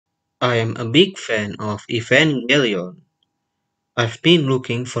I am a big fan of Evangelion. I've been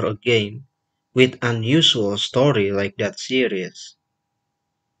looking for a game with unusual story like that series,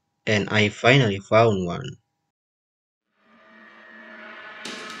 and I finally found one.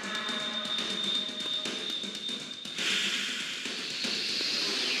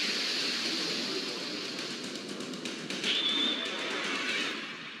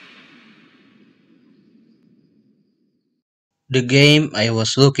 The game I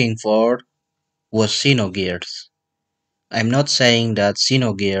was looking for was Xenogears. I'm not saying that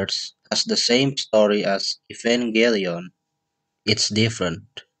Xenogears has the same story as Evangelion. It's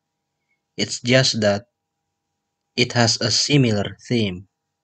different. It's just that it has a similar theme.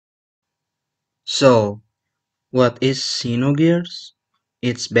 So, what is Xenogears?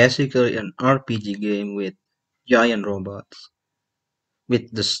 It's basically an RPG game with giant robots,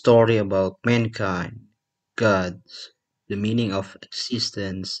 with the story about mankind, gods, the meaning of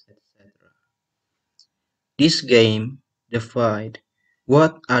existence, etc. This game defied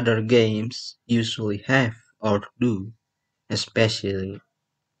what other games usually have or do, especially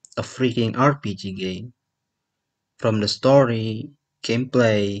a freaking RPG game. From the story,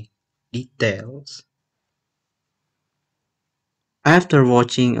 gameplay, details. After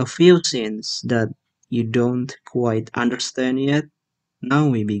watching a few scenes that you don't quite understand yet, now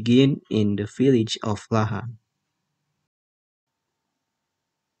we begin in the village of Lahan.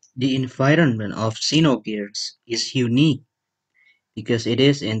 The environment of Xenogears is unique because it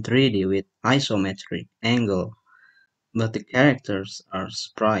is in 3D with isometric angle, but the characters are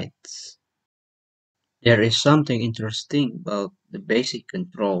sprites. There is something interesting about the basic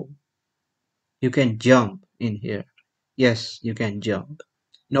control. You can jump in here. Yes, you can jump.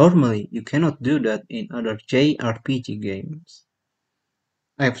 Normally, you cannot do that in other JRPG games.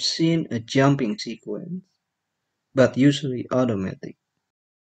 I've seen a jumping sequence, but usually automatic.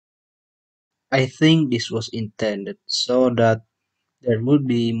 I think this was intended so that there would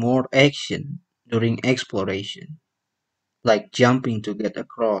be more action during exploration, like jumping to get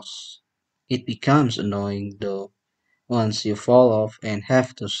across. It becomes annoying though once you fall off and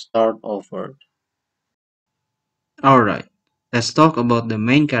have to start over. Alright, let's talk about the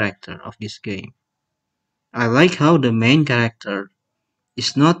main character of this game. I like how the main character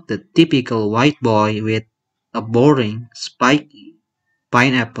is not the typical white boy with a boring, spiky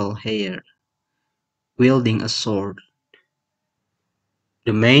pineapple hair wielding a sword.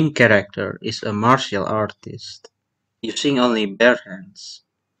 The main character is a martial artist using only bare hands,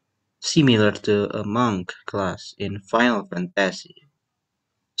 similar to a monk class in Final Fantasy.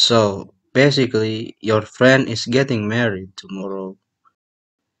 So basically, your friend is getting married tomorrow,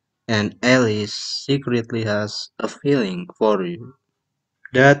 and Alice secretly has a feeling for you.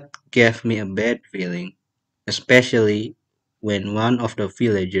 That gave me a bad feeling, especially when one of the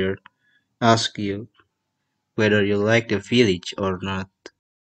villagers asks you whether you like the village or not.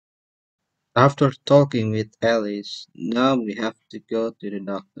 After talking with Alice, now we have to go to the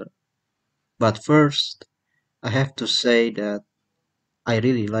doctor. But first, I have to say that I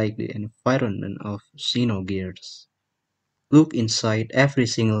really like the environment of Xenogears. Look inside every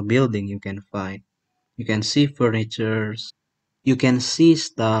single building you can find. You can see furniture, you can see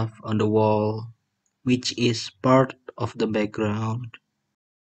stuff on the wall, which is part of the background.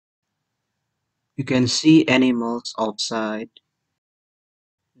 You can see animals outside.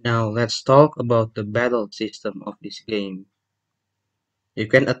 Now let's talk about the battle system of this game. You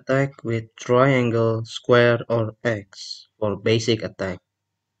can attack with triangle, square, or X for basic attack.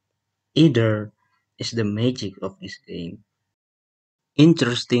 Either is the magic of this game.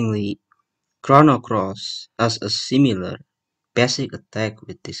 Interestingly, Chrono Cross has a similar basic attack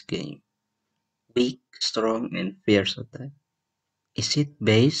with this game. Weak, strong, and fierce attack. Is it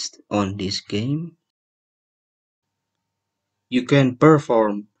based on this game? You can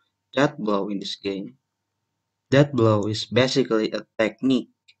perform that blow in this game. That blow is basically a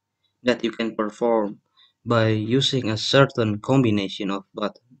technique that you can perform by using a certain combination of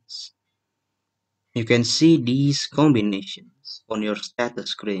buttons. You can see these combinations on your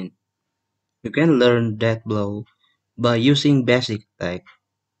status screen. You can learn that blow by using basic attack,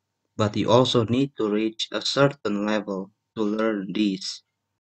 but you also need to reach a certain level to learn these.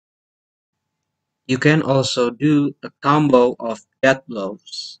 You can also do a combo of death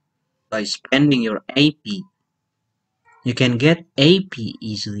blows by spending your AP. You can get AP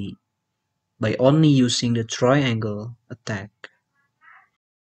easily by only using the triangle attack.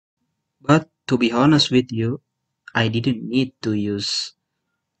 But to be honest with you, I didn't need to use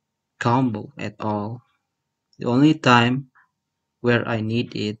combo at all. The only time where I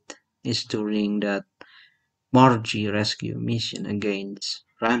need it is during that Margie rescue mission against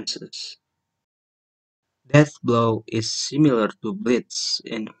Ramses. Death Blow is similar to Blitz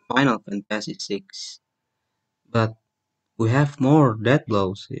in Final Fantasy VI, but we have more death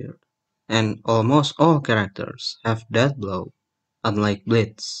blows here, and almost all characters have death blow, unlike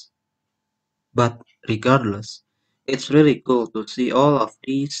Blitz. But regardless, it's really cool to see all of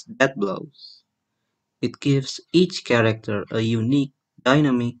these death blows. It gives each character a unique,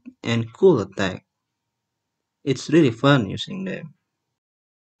 dynamic, and cool attack. It's really fun using them.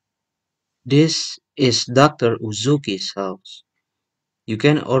 This is Dr. Uzuki's house. You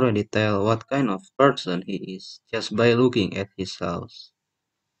can already tell what kind of person he is just by looking at his house.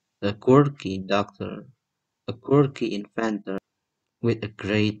 A quirky doctor, a quirky inventor with a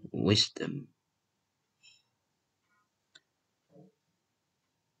great wisdom.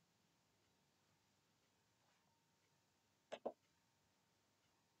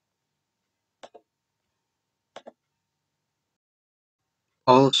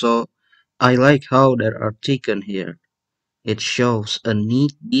 Also, I like how there are chicken here. It shows a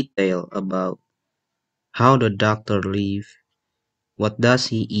neat detail about how the doctor live, what does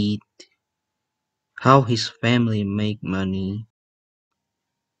he eat, how his family make money.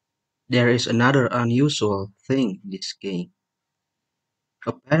 There is another unusual thing in this game.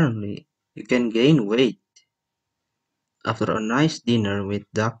 Apparently, you can gain weight. After a nice dinner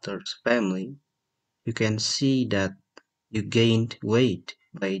with doctor's family, you can see that you gained weight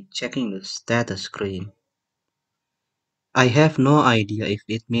by checking the status screen. I have no idea if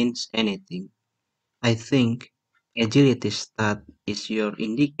it means anything. I think agility stat is your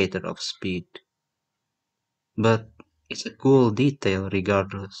indicator of speed, but it's a cool detail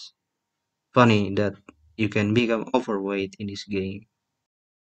regardless. Funny that you can become overweight in this game.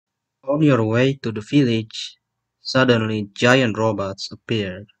 On your way to the village, suddenly giant robots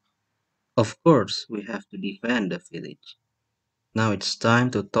appear. Of course, we have to defend the village. Now it's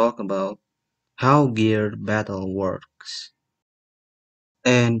time to talk about how gear battle works.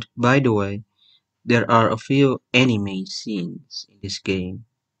 And by the way, there are a few anime scenes in this game.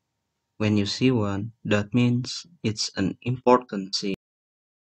 When you see one, that means it's an important scene.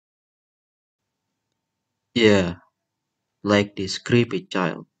 Yeah, like this creepy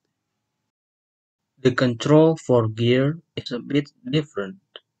child. The control for gear is a bit different,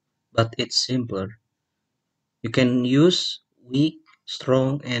 but it's simpler. You can use weak,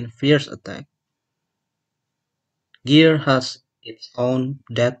 strong, and fierce attack. Gear has its own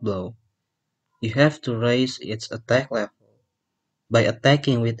death blow. You have to raise its attack level by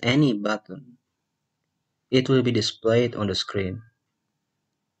attacking with any button. It will be displayed on the screen.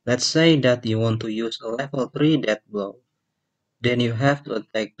 Let's say that you want to use a level 3 death blow. Then you have to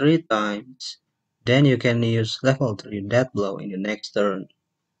attack 3 times. Then you can use level 3 death blow in the next turn.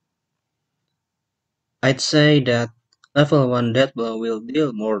 I'd say that level 1 death blow will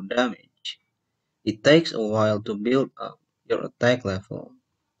deal more damage. It takes a while to build up your attack level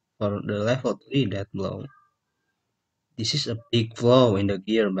for the level 3 death blow. This is a big flaw in the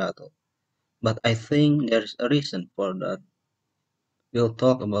gear battle, but I think there's a reason for that. We'll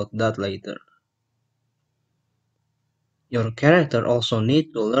talk about that later. Your character also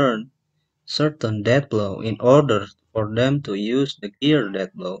needs to learn certain death blow in order for them to use the gear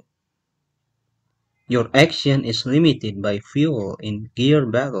death blow. Your action is limited by fuel in gear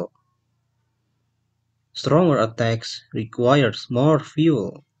battle. Stronger attacks requires more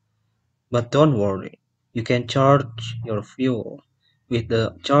fuel, but don't worry, you can charge your fuel with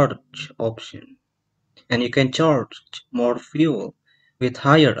the charge option, and you can charge more fuel with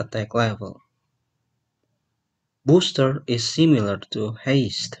higher attack level. Booster is similar to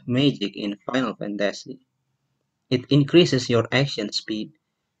haste magic in Final Fantasy. It increases your action speed,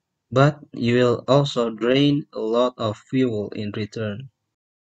 but you will also drain a lot of fuel in return.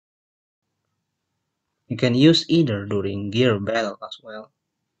 You can use either during gear battle as well.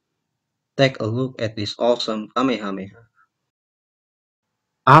 Take a look at this awesome Kamehameha.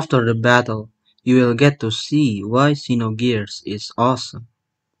 After the battle, you will get to see why Xenogears is awesome.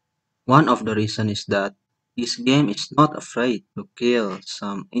 One of the reasons is that this game is not afraid to kill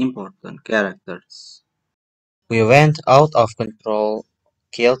some important characters. We went out of control,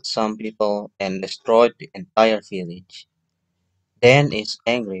 killed some people, and destroyed the entire village. Dan is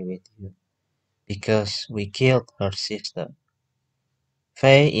angry with you because we killed her sister.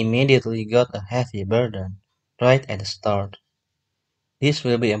 Faye immediately got a heavy burden right at the start. This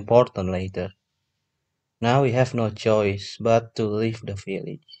will be important later. Now we have no choice but to leave the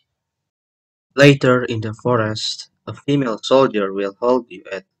village. Later in the forest, a female soldier will hold you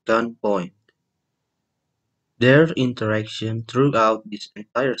at gunpoint. Their interaction throughout this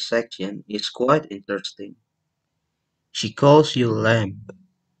entire section is quite interesting. She calls you lamb.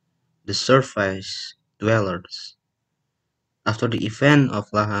 the surface dwellers. After the event of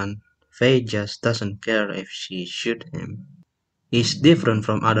Lahan, Faye just doesn't care if she shoots him. He's different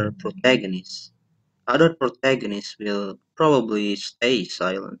from other protagonists. Other protagonists will probably stay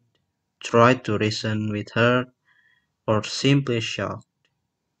silent, try to reason with her, or simply shock.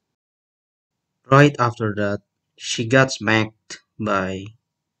 Right after that, she got smacked by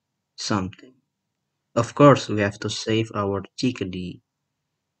something. Of course, we have to save our chickadee.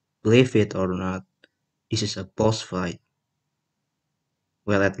 Believe it or not, this is a boss fight.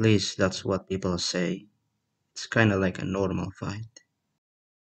 Well, at least that's what people say. It's kinda like a normal fight.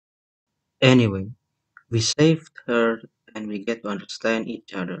 Anyway, we saved her and we get to understand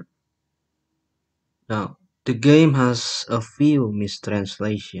each other. Now, the game has a few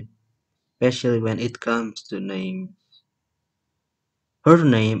mistranslations, especially when it comes to name. Her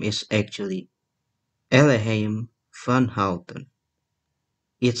name is actually Eleheim van Houten.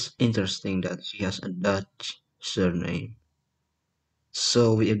 It's interesting that she has a Dutch surname.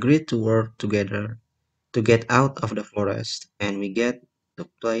 So we agreed to work together to get out of the forest and we get to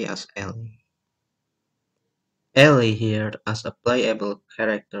play as Ellie. Ellie here as a playable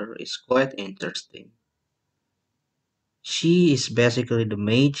character is quite interesting. She is basically the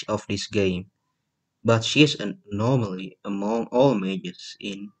mage of this game, but she is an anomaly among all mages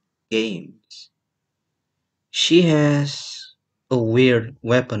in games. She has a weird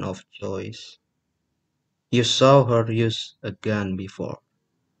weapon of choice. You saw her use a gun before,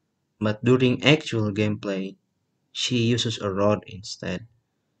 but during actual gameplay, she uses a rod instead.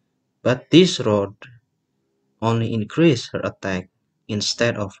 But this rod only increases her attack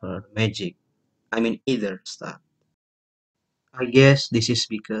instead of her magic. I mean either stat. I guess this is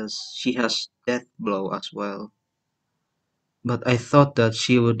because she has death blow as well. But I thought that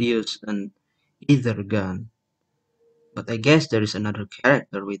she would use an either gun. But I guess there is another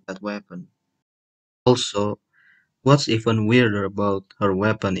character with that weapon. Also, what's even weirder about her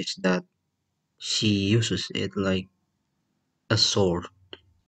weapon is that she uses it like a sword.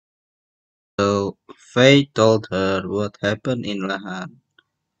 So Faye told her what happened in Lahan,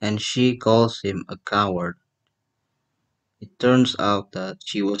 and she calls him a coward. It turns out that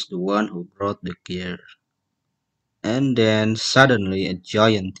she was the one who brought the gear. And then suddenly a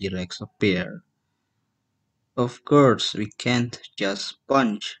giant T-Rex appeared. Of course, we can't just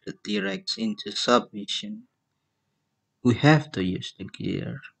punch the T-Rex into submission. We have to use the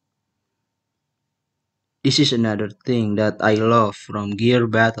gear. This is another thing that I love from gear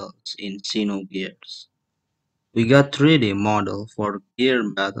battles in Xenogears. We got 3D model for gear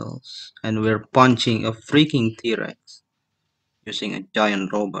battles, and we're punching a freaking T-Rex using a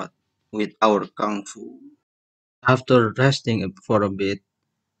giant robot with our kung fu. After resting for a bit,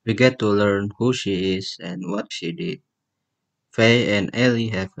 we get to learn who she is and what she did. Faye and Ellie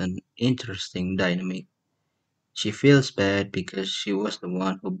have an interesting dynamic. She feels bad because she was the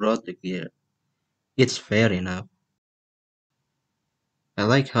one who brought the gear. It's fair enough. I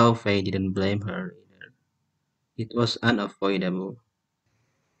like how Faye didn't blame her either. It was unavoidable.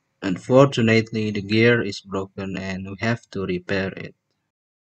 Unfortunately, the gear is broken and we have to repair it.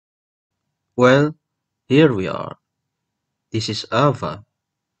 Well, here we are. This is Ava.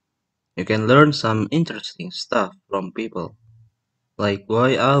 You can learn some interesting stuff from people, like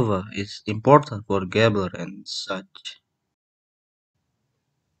why Ava is important for Gabler and such.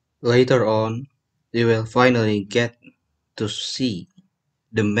 Later on, you will finally get to see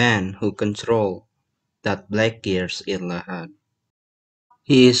the man who controls that black gears in Lahan.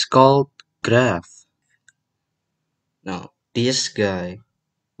 He is called Graf. Now, this guy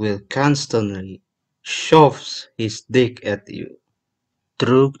will constantly shoves his dick at you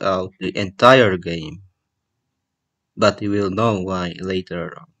throughout the entire game, but you will know why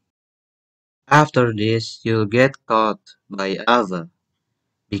later on. After this, you'll get caught by Ava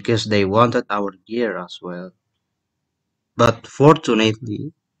because they wanted our gear as well. But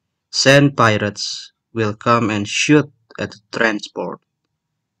fortunately, sand pirates will come and shoot at the transport,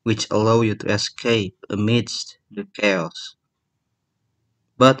 which allow you to escape amidst the chaos.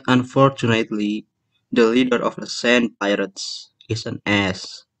 But unfortunately, the leader of the sand pirates is an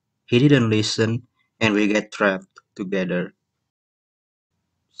ass. He didn't listen and we get trapped together.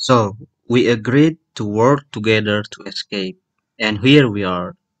 So, we agreed to work together to escape. And here we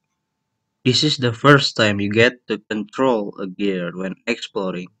are. This is the first time you get to control a gear when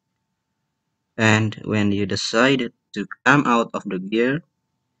exploring. And when you decide to come out of the gear,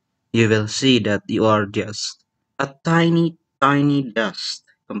 you will see that you are just a tiny, tiny dust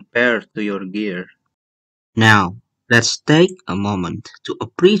compared to your gear. Now, let's take a moment to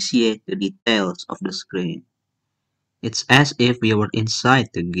appreciate the details of the screen. It's as if we were inside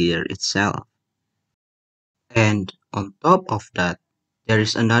the gear itself. And on top of that, there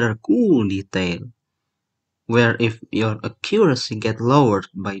is another cool detail where if your accuracy gets lowered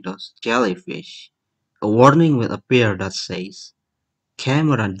by those jellyfish, a warning will appear that says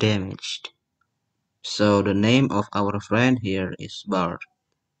camera damaged. So the name of our friend here is Bart,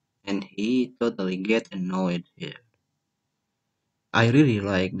 and he totally get annoyed here. I really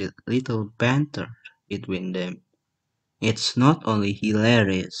like the little banter between them. It's not only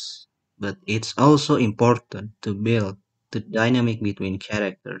hilarious, but it's also important to build the dynamic between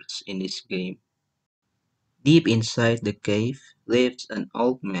characters in this game. Deep inside the cave lives an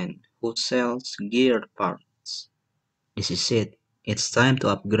old man who sells gear parts. This is it. It's time to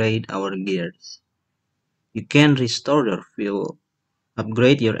upgrade our gears. You can restore your fuel,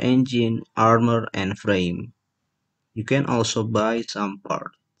 upgrade your engine, armor, and frame. You can also buy some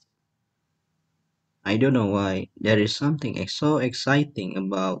parts. I don't know why, there is something so exciting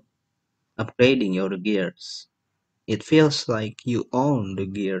about upgrading your gears. It feels like you own the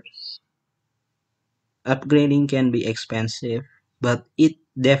gears. Upgrading can be expensive, but it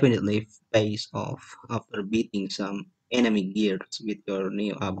definitely pays off after beating some enemy gears with your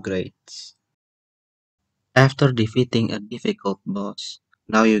new upgrades. After defeating a difficult boss,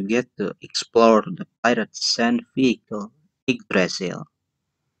 now you get to explore the pirate sand vehicle, Yggdrasil.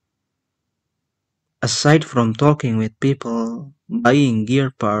 Aside from talking with people, buying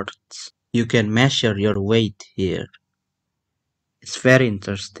gear parts, you can measure your weight here. It's very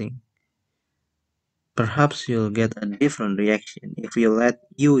interesting. Perhaps you'll get a different reaction if you let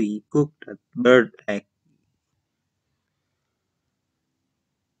Yui cook that bird egg.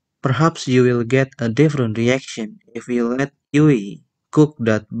 Perhaps you will get a different reaction if you let Yui cook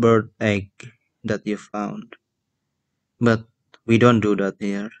that bird egg that you found. But we don't do that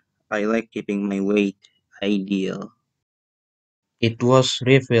here. I like keeping my weight ideal. It was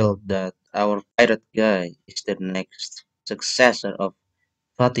revealed that our pirate guy is the next successor of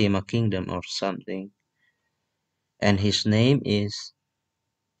Fatima Kingdom or something, and his name is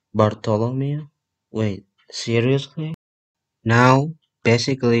Bartholomew. Wait, seriously? Now,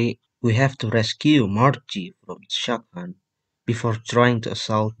 basically, we have to rescue Margie from Shakhan before trying to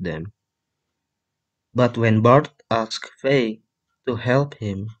assault them. But when Bart asked Faye to help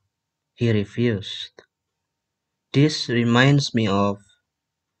him, he refused. This reminds me of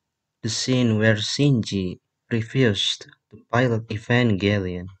the scene where Shinji refused to pilot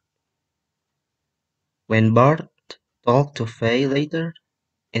Evangelion. When Bart talked to Faye later,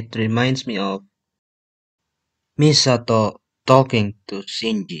 it reminds me of Misato talking to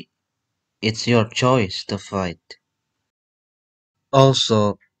Shinji. It's your choice to fight.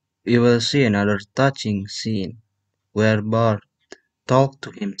 Also, you will see another touching scene where Bart talked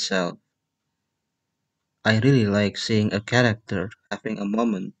to himself. I really like seeing a character having a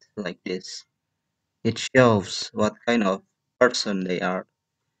moment like this. It shows what kind of person they are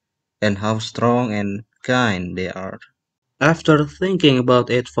and how strong and kind they are. After thinking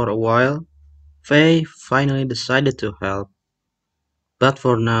about it for a while, Faye finally decided to help, but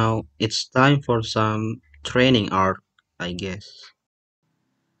for now, it's time for some training arc, I guess.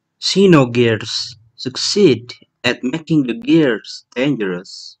 Xenogears succeed at making the gears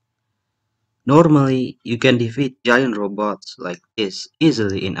dangerous. Normally, you can defeat giant robots like this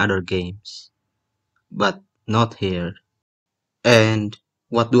easily in other games, but not here. And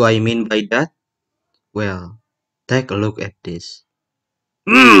what do I mean by that? Well, take a look at this.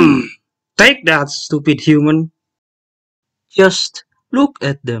 Hmm, take that, stupid human. Just look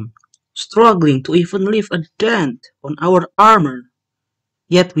at them, struggling to even leave a dent on our armor,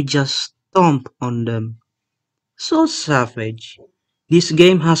 yet we just stomp on them. So savage. This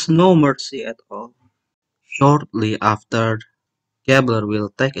game has no mercy at all. Shortly after, Gabler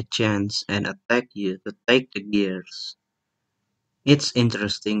will take a chance and attack you to take the gears. It's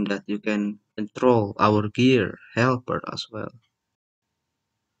interesting that you can control our gear helper as well.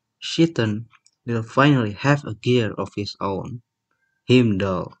 Shiton will finally have a gear of his own. Him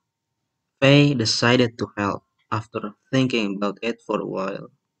though. Faye decided to help after thinking about it for a while,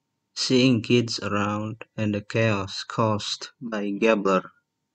 seeing kids around and the chaos caused by Gabler.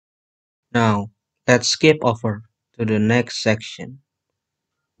 Now, let's skip over to the next section,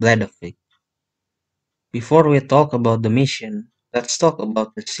 Bladefik. Before we talk about the mission, let's talk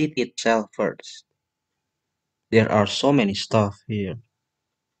about the city itself first. There are so many stuff here.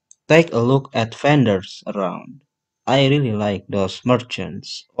 Take a look at vendors around. I really like those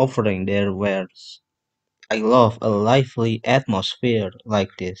merchants offering their wares. I love a lively atmosphere like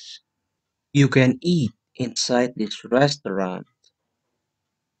this. You can eat inside this restaurant,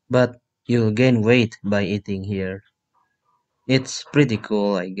 but you'll gain weight by eating here. It's pretty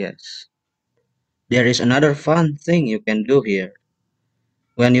cool, I guess. There is another fun thing you can do here.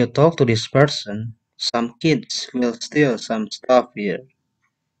 When you talk to this person, some kids will steal some stuff here.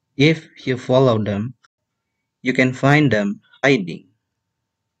 If you follow them, you can find them hiding.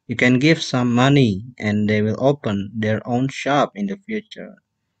 You can give some money and they will open their own shop in the future,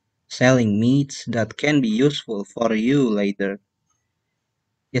 selling meats that can be useful for you later.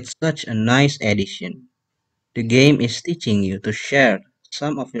 It's such a nice addition. The game is teaching you to share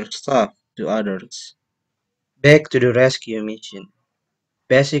some of your stuff to others. Back to the rescue mission.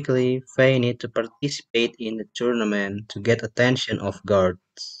 Basically, Faye need to participate in the tournament to get attention of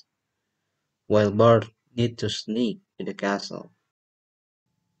guards, while Bart need to sneak to the castle.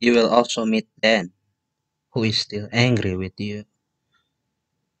 You will also meet Dan, who is still angry with you.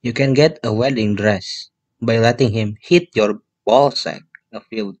 You can get a wedding dress by letting him hit your ballsack a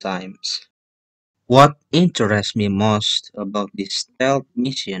few times. What interests me most about this stealth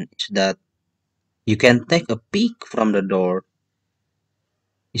mission is that you can take a peek from the door.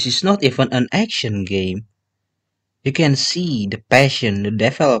 This is not even an action game. You can see the passion the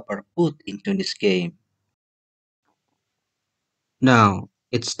developer put into this game. Now,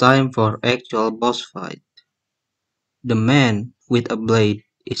 it's time for actual boss fight. The man with a blade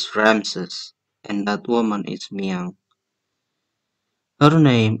is Ramses, and that woman is Miang. Her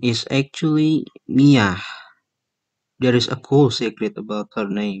name is actually Mia. There is a cool secret about her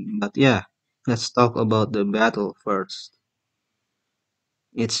name, but yeah, let's talk about the battle first.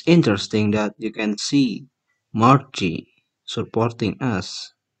 It's interesting that you can see Margie supporting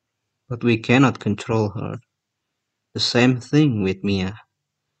us, but we cannot control her. The same thing with Mia.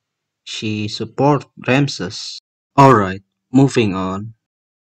 She supports Ramses. Alright, moving on.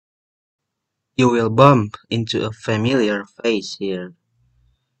 You will bump into a familiar face here.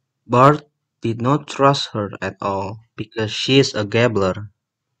 Bart did not trust her at all because she is a gambler.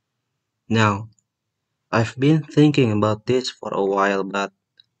 Now, I've been thinking about this for a while, but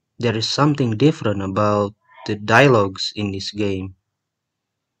there is something different about the dialogues in this game.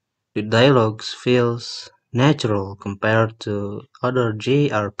 The dialogues feels natural compared to other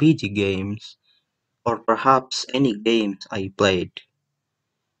JRPG games or perhaps any games I played.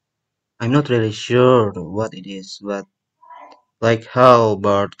 I'm not really sure what it is, but like how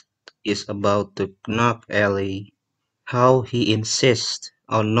Bart is about to knock Ellie, how he insists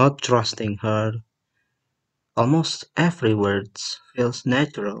on not trusting her. Almost every word feels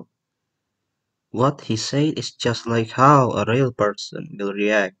natural. What he said is just like how a real person will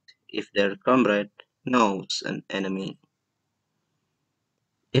react if their comrade knows an enemy.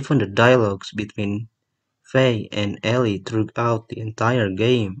 Even the dialogues between Faye and Ellie throughout the entire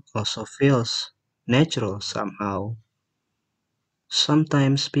game also feels natural somehow.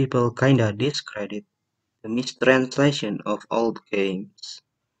 Sometimes people kinda discredit the mistranslation of old games.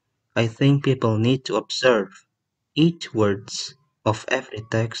 I think people need to observe each words of every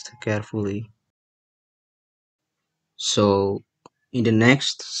text carefully. So, in the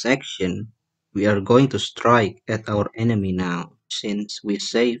next section, we are going to strike at our enemy now, since we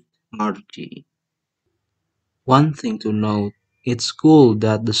saved Margie. One thing to note, it's cool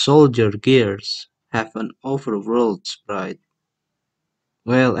that the soldier gears have an overworld sprite.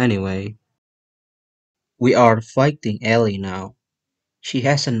 Well, anyway, we are fighting Ellie now. She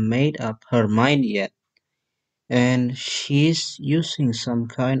hasn't made up her mind yet, and she's using some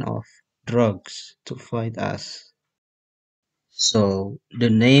kind of drugs to fight us. So,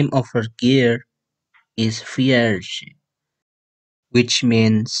 the name of her gear is Vierge, which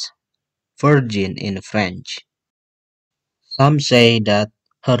means virgin in French. Some say that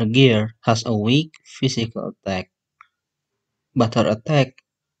her gear has a weak physical attack, but her attack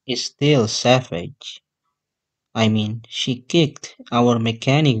is still savage. I mean, she kicked our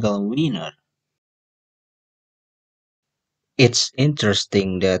mechanical winner. It's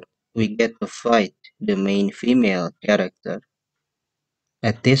interesting that we get to fight the main female character.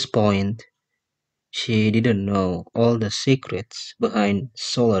 At this point, she didn't know all the secrets behind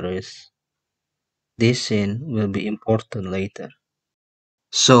Solaris. This scene will be important later.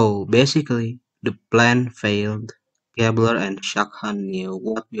 So basically, the plan failed. Gabler and Shakhan knew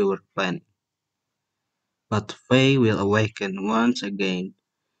what we were planning, but Faye will awaken once again,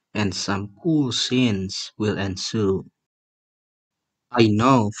 and some cool scenes will ensue. I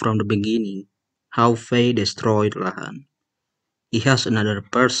know from the beginning how Faye destroyed Lahan. He has another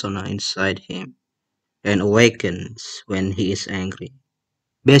persona inside him and awakens when he is angry.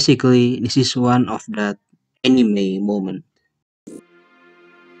 Basically, this is one of that anime moment.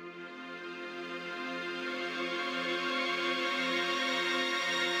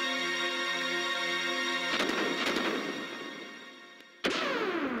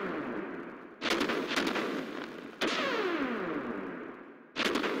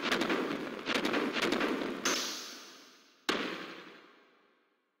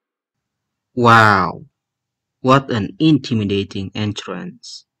 Wow, what an intimidating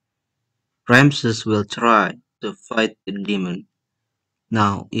entrance. Ramses will try to fight the demon.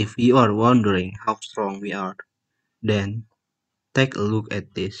 Now, if you are wondering how strong we are, then take a look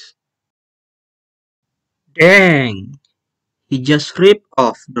at this. Dang! He just ripped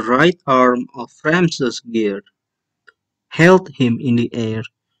off the right arm of Ramses' gear, held him in the air,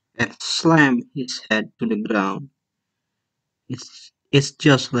 and slammed his head to the ground. It's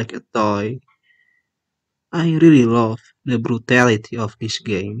just like a toy. I really love the brutality of this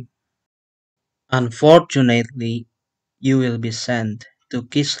game. Unfortunately, you will be sent to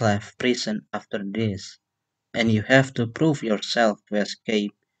Kislev prison after this, and you have to prove yourself to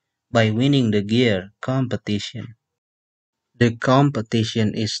escape by winning the gear competition. The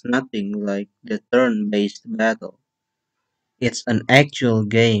competition is nothing like the turn-based battle. It's an actual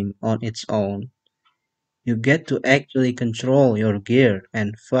game on its own. You get to actually control your gear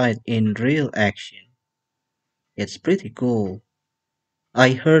and fight in real action. It's pretty cool.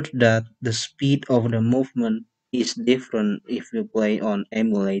 I heard that the speed of the movement is different if you play on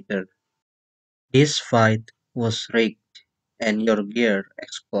emulator. This fight was rigged and your gear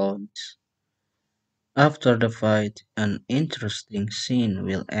explodes. After the fight, an interesting scene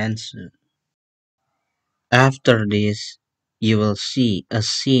will ensue. After this, you will see a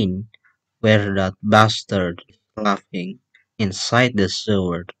scene where that bastard is laughing inside the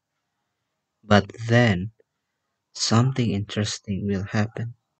sewer. But then, something interesting will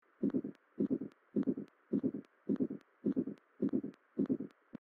happen.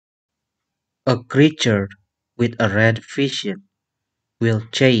 A creature with a red vision will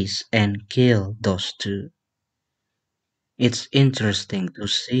chase and kill those two. It's interesting to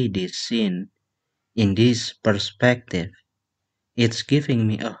see this scene in this perspective. It's giving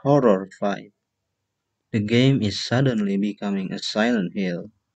me a horror vibe. The game is suddenly becoming a Silent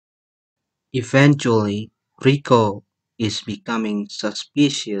Hill. Eventually, Rico is becoming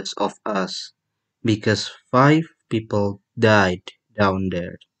suspicious of us because five people died down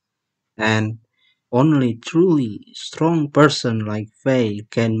there, and only truly strong person like Faye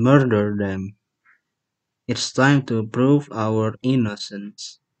can murder them. It's time to prove our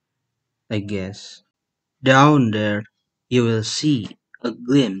innocence, I guess. Down there, you will see a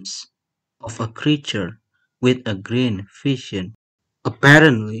glimpse of a creature with a green vision.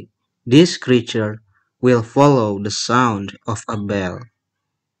 Apparently, this creature will follow the sound of a bell.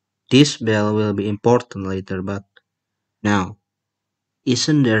 This bell will be important later, but now,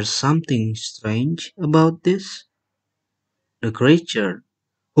 isn't there something strange about this? The creature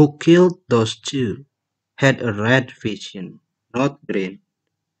who killed those two had a red vision, not green,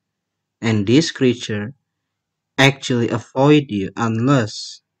 and this creature actually avoid you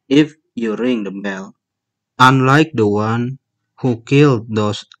unless if you ring the bell. Unlike the one who killed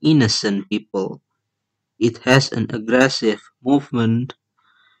those innocent people, it has an aggressive movement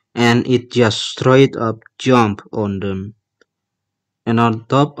and it just straight up jump on them. And on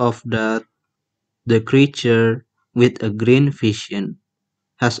top of that, the creature with a green vision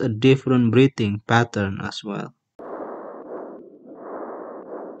has a different breathing pattern as well.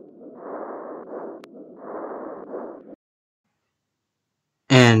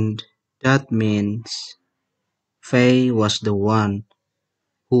 And that means Faye was the one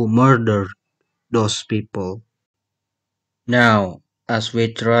who murdered those people. Now, as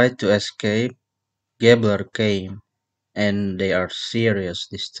we tried to escape, Gabler came, and they are serious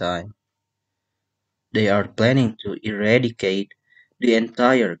this time. They are planning to eradicate the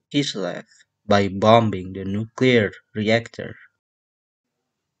entire Kislev by bombing the nuclear reactor.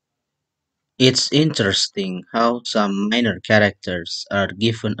 It's interesting how some minor characters are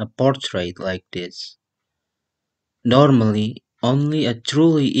given a portrait like this. Normally, only a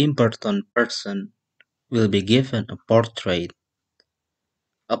truly important person will be given a portrait.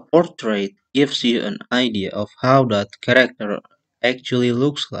 A portrait gives you an idea of how that character actually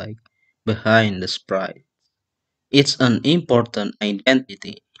looks like behind the sprite. It's an important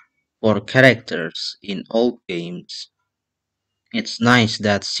identity for characters in old games. It's nice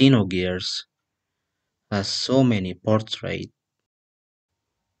that Xenogears has so many portraits.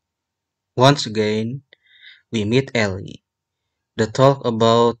 Once again, we meet Ellie. The talk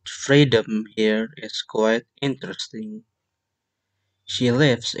about freedom here is quite interesting. She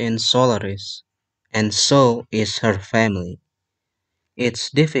lives in Solaris, and so is her family. It's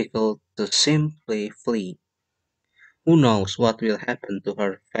difficult to simply flee. Who knows what will happen to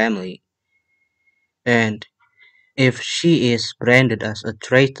her family? And if she is branded as a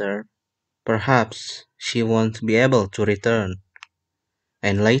traitor, perhaps she won't be able to return.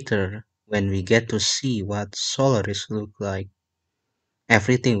 And later, when we get to see what Solaris look like,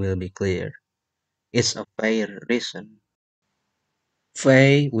 everything will be clear. It's a fair reason.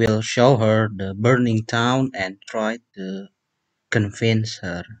 Faye will show her the burning town and try to convince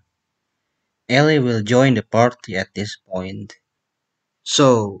her. Ellie will join the party at this point.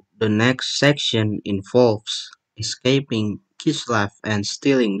 So, the next section involves escaping Kislev and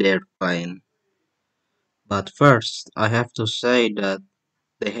stealing their plane. But first, I have to say that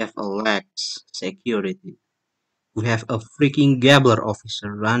they have a lax security. We have a freaking Gabler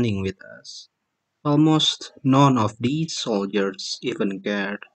officer running with us. Almost none of these soldiers even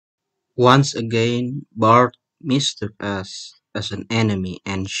cared. Once again, Bart mistook us as an enemy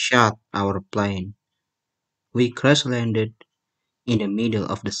and shot our plane. We crash landed in the middle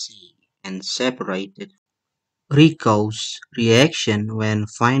of the sea and separated. Rico's reaction when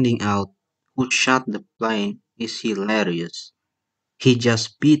finding out who shot the plane is hilarious. He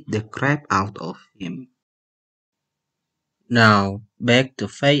just beat the crap out of him. Now, back to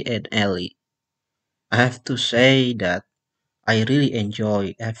Faye and Ellie. I have to say that I really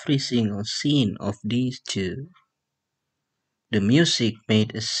enjoy every single scene of these two. The music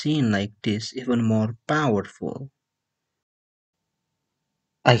made a scene like this even more powerful.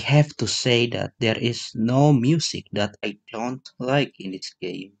 I have to say that there is no music that I don't like in this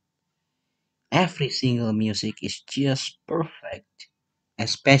game. Every single music is just perfect,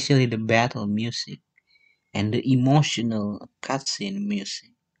 especially the battle music and the emotional cutscene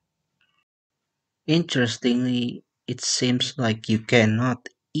music. Interestingly, it seems like you cannot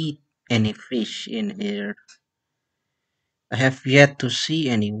eat any fish in here. I have yet to see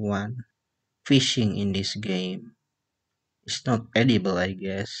anyone fishing in this game. It's not edible, I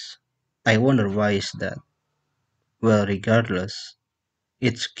guess. I wonder why is that. Well, regardless,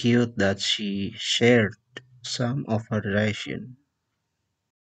 it's cute that she shared some of her ration.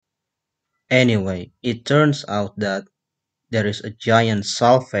 Anyway, it turns out that there is a giant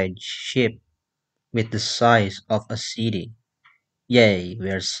salvage ship with the size of a city. Yay,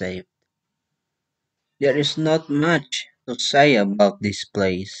 we're safe. There is not much to say about this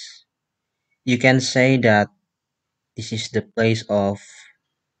place. You can say that this is the place of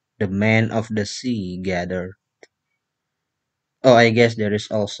the men of the sea gather. Oh, I guess there is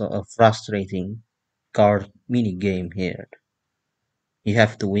also a frustrating card mini game here. You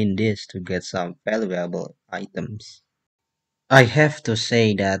have to win this to get some valuable items. I have to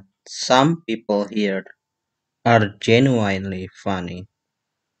say that some people here are genuinely funny,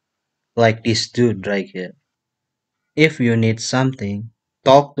 like this dude right here. If you need something,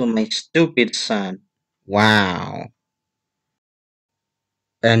 talk to my stupid son. Wow.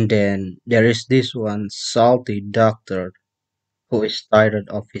 And then there is this one salty doctor who is tired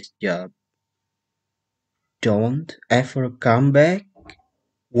of his job. Don't ever come back?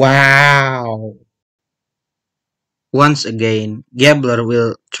 Wow. Once again, Gabler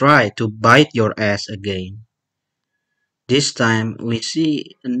will try to bite your ass again. This time we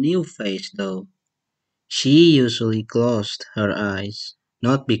see a new face though. She usually closed her eyes,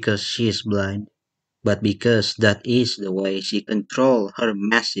 not because she is blind, but because that is the way she controls her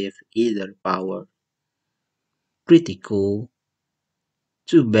massive ether power. Pretty cool.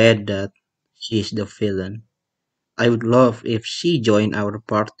 Too bad that she's the villain. I would love if she joined our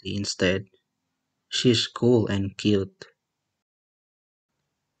party instead. She's cool and cute.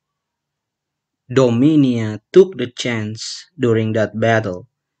 Dominia took the chance during that battle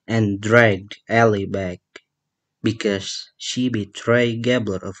and dragged Ellie back because she betrayed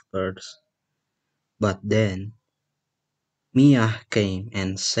Gabler of course. But then Mia came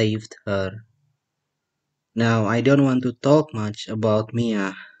and saved her. Now I don't want to talk much about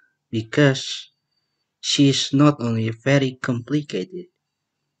Mia because she's not only very complicated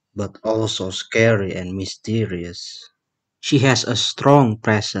but also scary and mysterious. She has a strong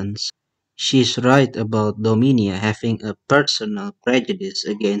presence. She's right about Dominia having a personal prejudice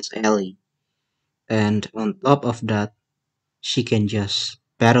against Ellie, and on top of that, she can just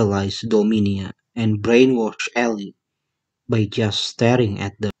paralyze Dominia and brainwash Ellie by just staring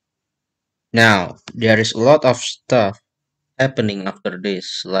at them. Now, there is a lot of stuff happening after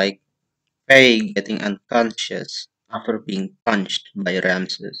this, like Faye getting unconscious after being punched by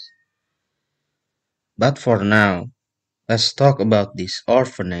Ramses. But for now, let's talk about this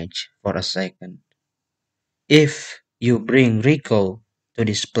orphanage for a second. If you bring Rico to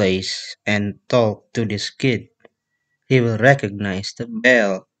this place and talk to this kid, he will recognize the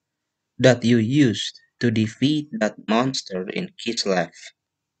bell that you used to defeat that monster in Kislev.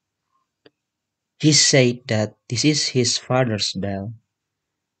 He said that this is his father's bell.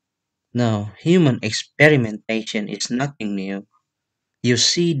 Now, human experimentation is nothing new. You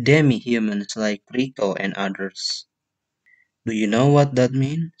see demi-humans like Rico and others. Do you know what that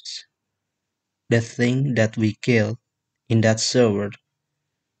means? The thing that we killed in that server,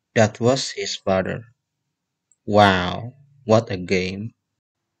 that was his father. Wow, what a game.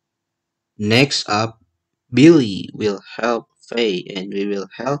 Next up, Billy will help Faye and we will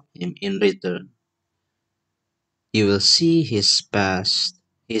help him in return. You will see his past,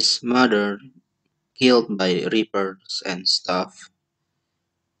 his mother killed by reapers and stuff.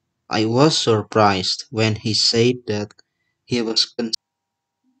 I was surprised when he said that he was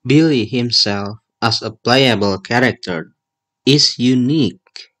Billy himself as a playable character is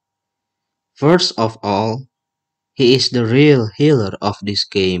unique. First of all, he is the real healer of this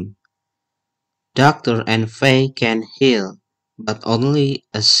game. Doctor and Faye can heal, but only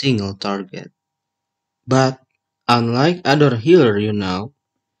a single target. But unlike other healer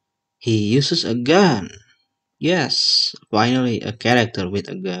he uses a gun. Yes, finally a character with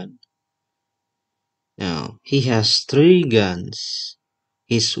a gun. Now, he has three guns.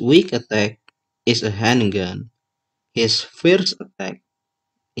 His weak attack is a handgun. His first attack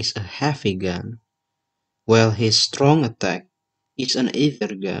is a heavy gun, while his strong attack is an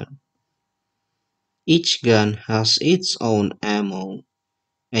ether gun. Each gun has its own ammo,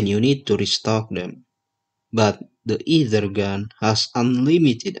 and you need to restock them. But the ether gun has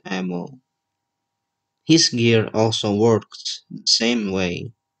unlimited ammo. His gear also works the same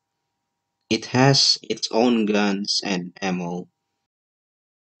way. It has its own guns and ammo.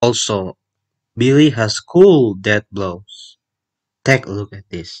 Also, Billy has cool death blows. Take a look at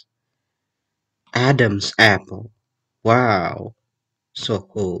this. Adam's apple. Wow, so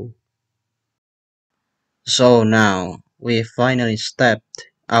cool. So now we finally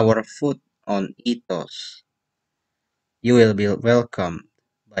stepped our foot on Ethos. You will be welcomed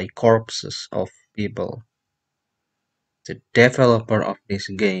by corpses of people. The developer of this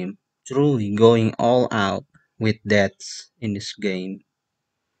game truly going all out with deaths in this game.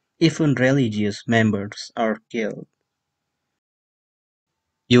 Even religious members are killed.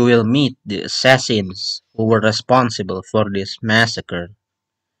 You will meet the assassins who were responsible for this massacre.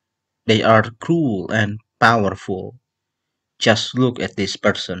 They are cruel and powerful. Just look at this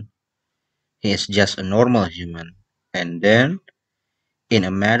person. He is just a normal human. And then, in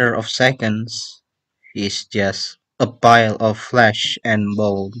a matter of seconds, he is just a pile of flesh and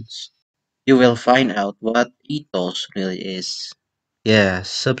bones. You will find out what Ethos really is. Yeah,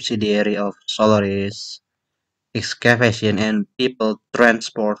 subsidiary of Solaris, excavation and people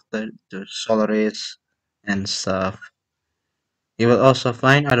transported to Solaris and stuff. You will also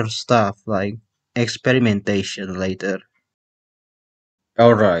find other stuff like experimentation later.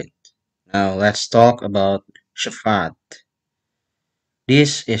 Alright, now let's talk about Shafat.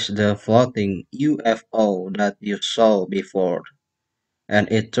 This is the floating UFO that you saw before, and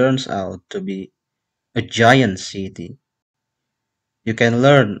it turns out to be a giant city. You can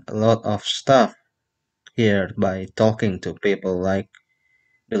learn a lot of stuff here by talking to people like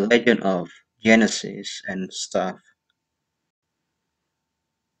the Legend of Genesis and stuff.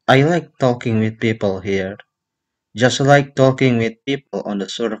 I like talking with people here, just like talking with people on the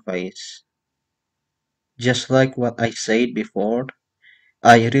surface. Just like what I said before,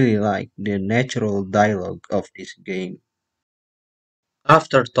 I really like the natural dialogue of this game.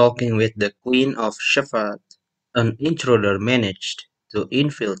 After talking with the Queen of Shafat, an intruder managed to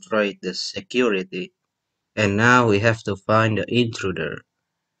infiltrate the security, and now we have to find the intruder.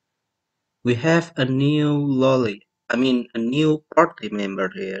 We have a new party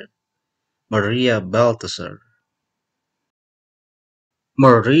member here, Maria Balthazar.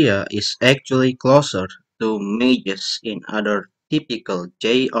 Maria is actually closer to mages in other typical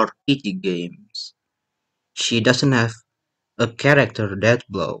JRPG games. She doesn't have a character death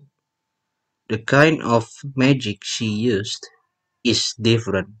blow. The kind of magic she used is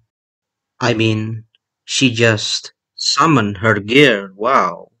different. I mean, she just summoned her gear.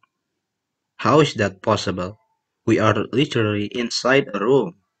 Wow. How is that possible? We are literally inside a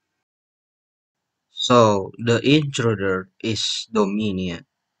room. So, the intruder is Dominia.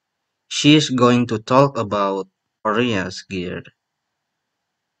 She is going to talk about Maria's gear.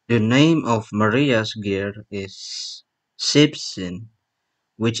 The name of Maria's gear is 17,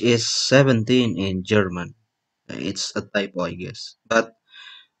 which is 17 in German. It's a typo, I guess. But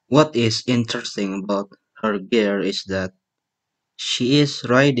what is interesting about her gear is that she is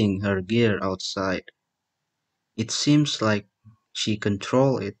riding her gear outside. It seems like she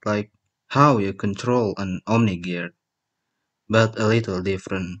control it like how you control an Omni gear, but a little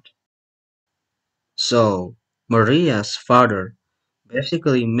different. So, Maria's father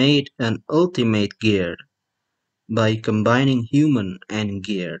basically made an ultimate gear by combining human and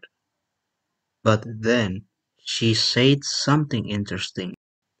gear. But then she said something interesting.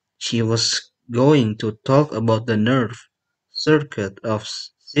 She was going to talk about the nerve circuit of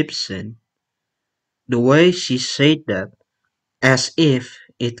Simpson. The way she said that, as if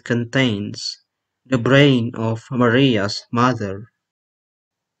it contains the brain of Maria's mother.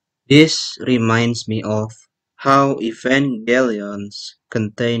 This reminds me of how Evangelions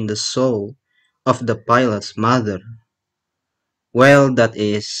contain the soul of the pilot's mother. Well, that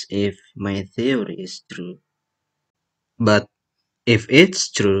is if my theory is true. But if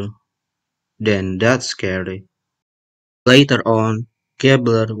it's true, then that's scary. Later on,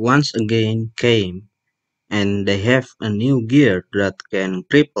 Kepler once again came, and they have a new gear that can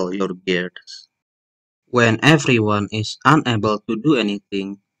cripple your gears. When everyone is unable to do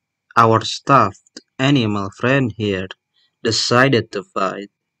anything, our stuffed animal friend here decided to fight.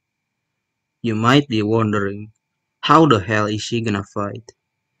 You might be wondering, how the hell is she gonna fight?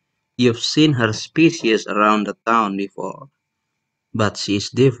 You've seen her species around the town before, but she is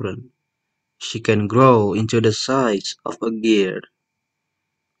different. She can grow into the size of a gear.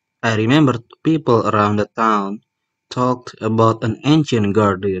 I remember people around the town talked about an ancient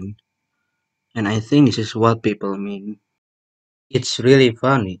guardian, and I think this is what people mean. It's really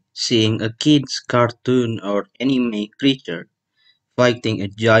funny seeing a kid's cartoon or anime creature fighting a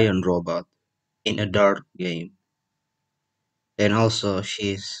giant robot in a dark game. And also,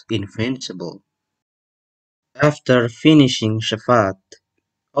 she's invincible. After finishing Shafat,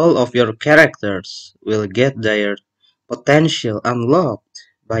 all of your characters will get their potential unlocked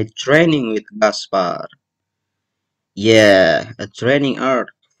by training with Gaspar. Yeah, a training arc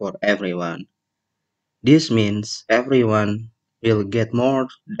for everyone. This means everyone will get more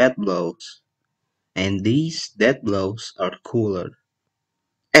death blows, and these death blows are cooler.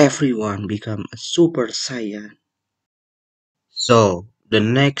 Everyone become a super saiyan. So, the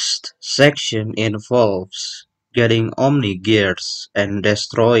next section involves getting Omni Gears and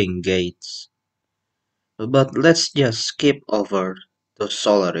destroying gates. But let's just skip over to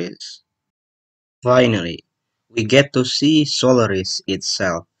Solaris. Finally, we get to see Solaris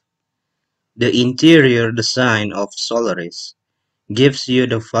itself. The interior design of Solaris gives you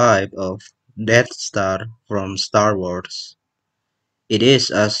the vibe of Death Star from Star Wars. It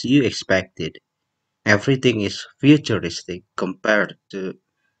is as you expected. Everything is futuristic compared to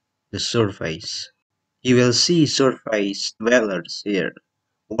the surface. You will see surface dwellers here,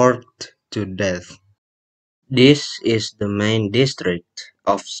 worked to death. This is the main district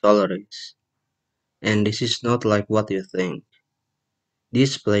of Solaris, and this is not like what you think.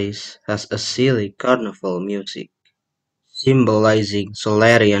 This place has a silly carnival music, symbolizing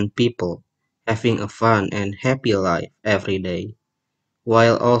Solarian people having a fun and happy life every day,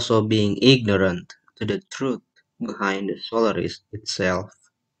 while also being ignorant to the truth behind the Solaris itself.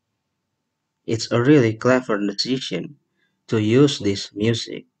 It's a really clever decision to use this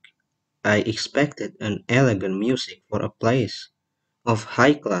music. I expected an elegant music for a place of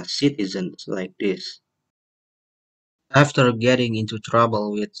high-class citizens like this. After getting into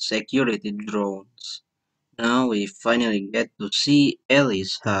trouble with security drones, now we finally get to see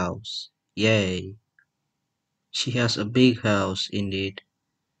Ellie's house. Yay. She has a big house indeed,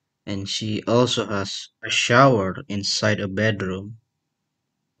 and she also has a shower inside a bedroom.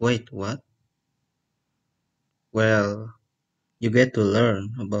 Wait, what? Well, you get to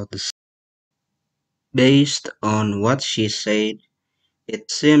learn about the. Based on what she said,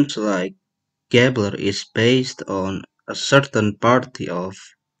 it seems like Gabler is based on a certain party of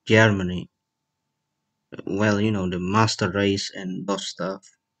Germany. Well, the master race and those stuff.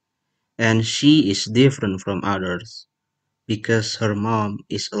 And she is different from others because her mom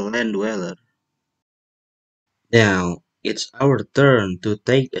is a land dweller. Now, it's our turn to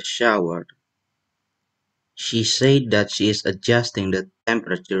take a shower. She said that she is adjusting the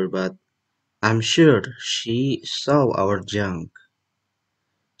temperature, but I'm sure she saw our junk.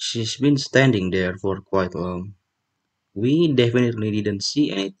 She's been standing there for quite long. We definitely didn't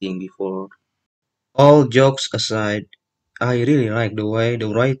see anything before. All jokes aside, I really like the way the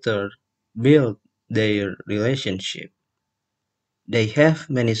writer built their relationship. They have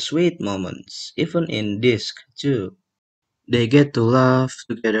many sweet moments, even in disc too. They get to laugh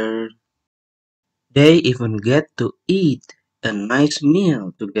together. They even get to eat a nice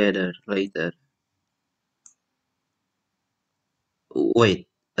meal together later. Wait,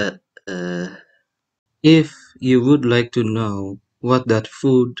 uh, uh, if you would like to know what that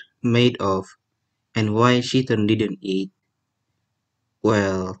food made of and why Cheaton didn't eat,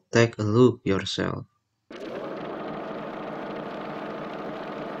 well, take a look yourself.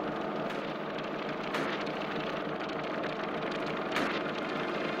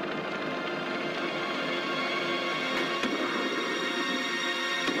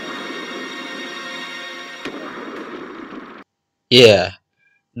 Yeah,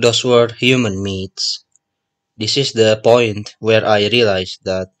 those were human meats. This is the point where I realized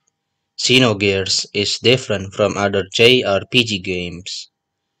that Xenogears is different from other JRPG games,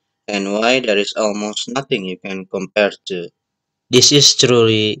 and why there is almost nothing you can compare to. This is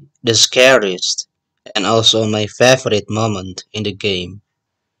truly the scariest and also my favorite moment in the game.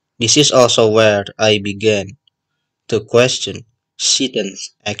 This is also where I began to question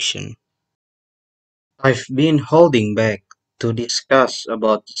Shitan's action. I've been holding back to discuss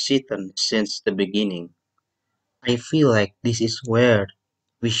about Shitan since the beginning. I feel like this is where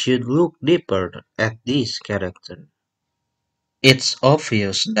we should look deeper at this character. It's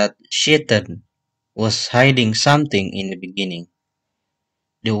obvious that Shitan was hiding something in the beginning.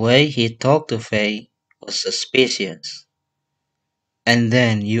 The way he talked to Faye was suspicious. And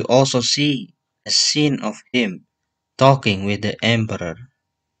then you also see a scene of him talking with the Emperor.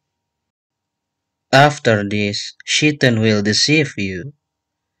 After this, Shitan will deceive you,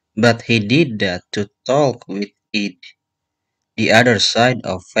 but he did that to talk with it, the other side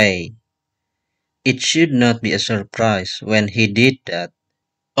of Faye. It should not be a surprise when he did that.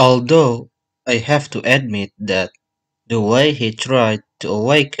 Although, I have to admit that the way he tried to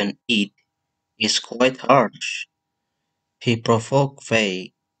awaken it is quite harsh. He provoked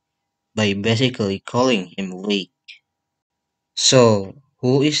Faye by basically calling him weak. So,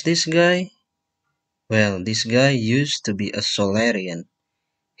 who is this guy? Well, this guy used to be a Solarian.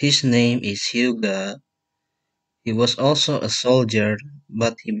 His name is Hyuga. He was also a soldier,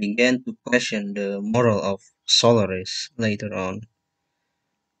 but he began to question the moral of Solaris later on.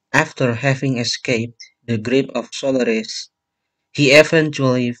 After having escaped the grip of Solaris, he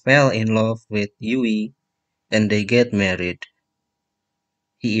eventually fell in love with Yui and they get married.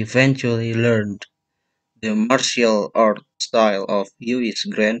 He eventually learned the martial art style of Yui's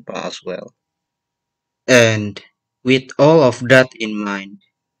grandpa as well. And with all of that in mind,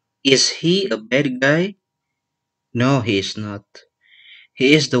 is he a bad guy? No, he is not.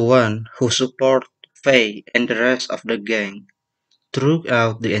 He is the one who supports Faye and the rest of the gang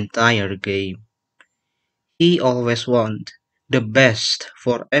throughout the entire game. He always wants the best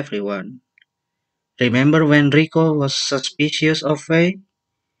for everyone. Remember when Rico was suspicious of Faye?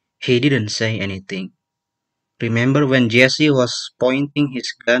 He didn't say anything. Remember when Jesse was pointing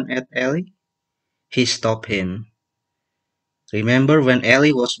his gun at Ellie? He stopped him. Remember when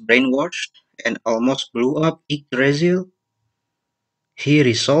Ellie was brainwashed and almost blew up Yggdrasil? He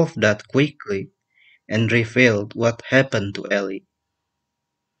resolved that quickly and revealed what happened to Ellie.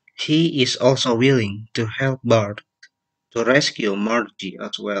 He is also willing to help Bart to rescue Margie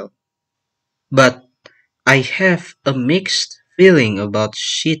as well. But I have a mixed feeling about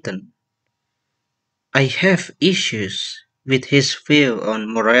Sheaton. I have issues with his view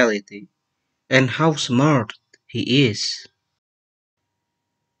on morality and how smart he is.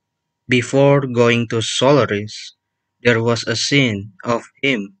 Before going to Solaris, there was a scene of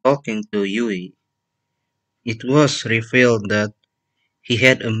him talking to Yui. It was revealed that he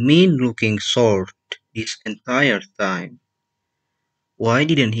had a mean looking sword this entire time. Why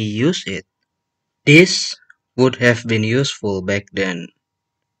didn't he use it? This would have been useful back then.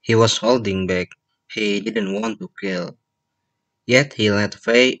 He was holding back. He didn't want to kill. Yet he let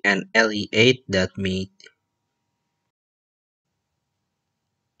Faye and Ellie eat that meat.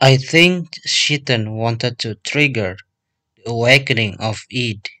 I think Shitan wanted to trigger the awakening of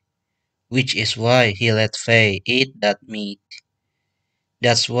Id, which is why he let Faye eat that meat.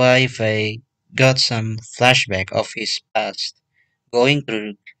 That's why Faye got some flashback of his past, going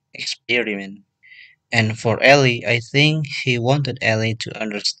through experiment. And for Ellie, I think he wanted Ellie to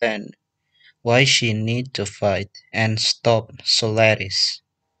understand why she need to fight and stop Solaris.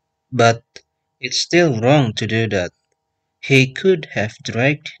 But it's still wrong to do that. He could have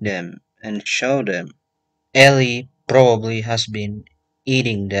dragged them and showed them. Ellie probably has been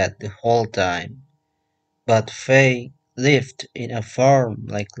eating that the whole time, but Faye lived in a farm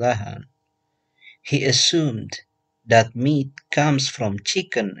like Lahan. He assumed that meat comes from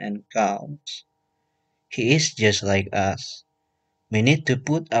chicken and cows. He is just like us. We need to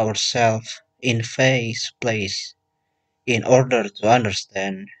put ourselves in Faye's place in order to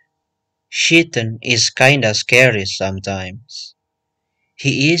understand. Sheaton is kinda scary sometimes.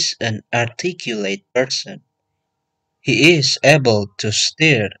 He is an articulate person. He is able to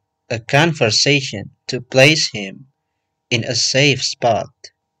steer a conversation to place him in a safe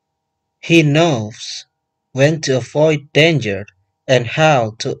spot. He knows when to avoid danger and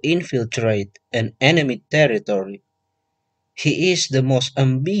how to infiltrate an enemy territory. He is the most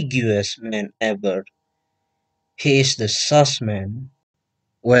ambiguous man ever. He is the sus man.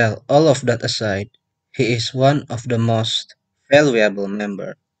 Well, all of that aside, he is one of the most valuable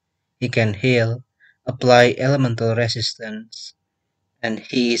member. He can heal, apply elemental resistance, and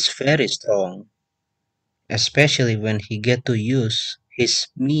he is very strong, especially when he get to use his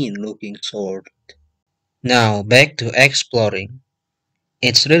mean-looking sword. Now back to exploring.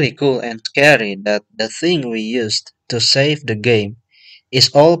 It's really cool and scary that the thing we used to save the game is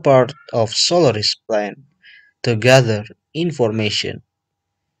all part of Solaris' plan to gather information.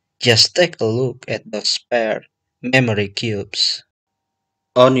 Just take a look at those spare memory cubes.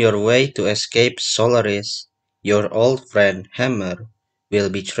 On your way to escape Solaris, your old friend Hammer will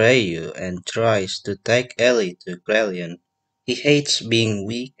betray you and tries to take Ellie to Krelian. He hates being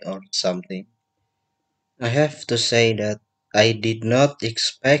weak or something. I have to say that I did not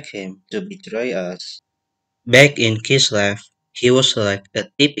expect him to betray us. Back in Kislev, he was like a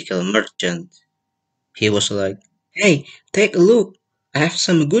typical merchant. He was like, "Hey, take a look. I have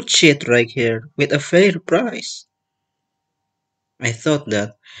some good shit right here with a fair price." I thought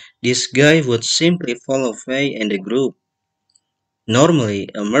that this guy would simply follow Faye and the group. Normally,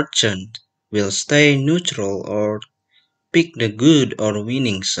 a merchant will stay neutral or pick the good or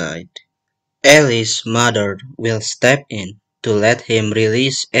winning side. Ellie's mother will step in to let him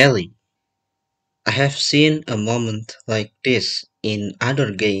release Ellie. I have seen a moment like this in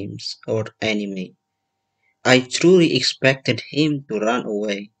other games or anime. I truly expected him to run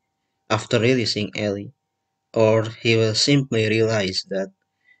away after releasing Ellie, or he will simply realize that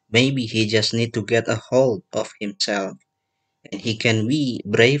maybe he just need to get a hold of himself and he can be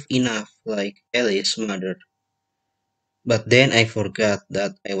brave enough like Ellie's mother. But then I forgot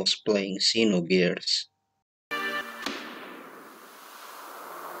that I was playing Xenogears.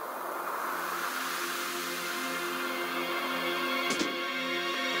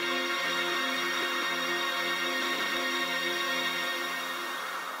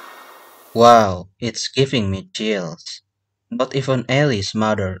 Wow, it's giving me chills. Not even Ellie's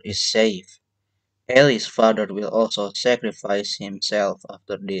mother is safe. Ellie's father will also sacrifice himself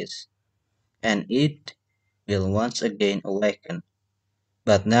after this, and it will once again awaken.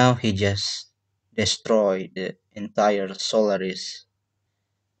 But now he just destroyed the entire Solaris.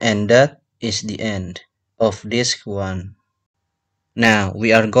 And that is the end of disc 1. Now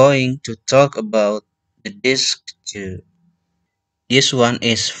we are going to talk about the disc 2. This one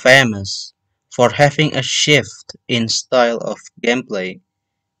is famous for having a shift in style of gameplay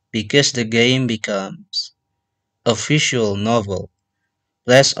because the game becomes a visual novel,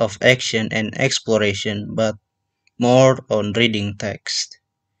 less of action and exploration but more on reading text.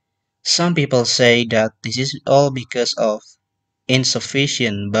 Some people say that this is all because of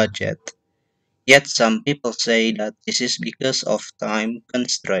insufficient budget, yet some people say that this is because of time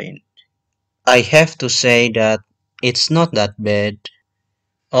constraint. I have to say that it's not that bad.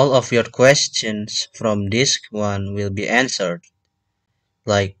 All of your questions from disc 1 will be answered,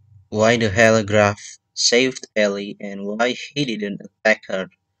 like why the Telegraph saved Ellie and why he didn't attack her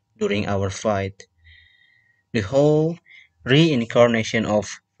during our fight. The whole reincarnation of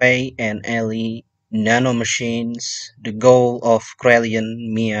Faye and Ellie, nanomachines, the goal of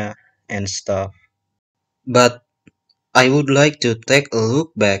Krelian, Mia, and stuff. But I would like to take a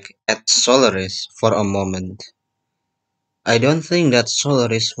look back at Solaris for a moment. I don't think that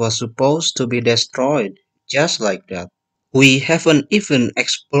Solaris was supposed to be destroyed just like that. We haven't even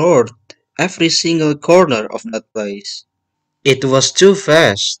explored every single corner of that place. It was too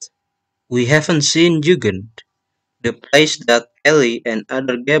fast. We haven't seen Jugend, the place that Ellie and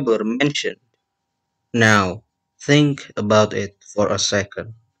other Gabler mentioned. Now, think about it for a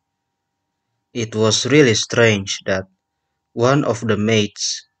second. It was really strange that one of the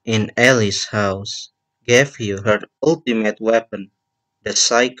maids in Ellie's house gave you her ultimate weapon, the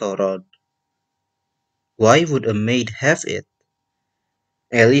Psycho Rod. Why would a maid have it?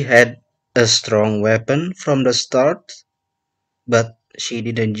 Ellie had a strong weapon from the start, but she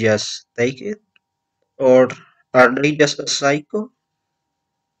didn't just take it? Or are they just a psycho?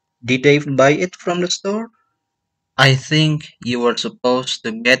 Did they buy it from the store? I think you were supposed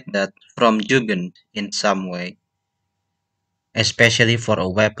to get that from Jugend in some way, especially for a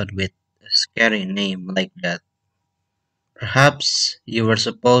weapon with a scary name like that. Perhaps you were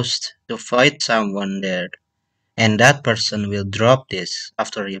supposed to fight someone there, and that person will drop this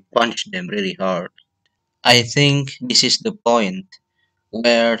after you punch them really hard. I think this is the point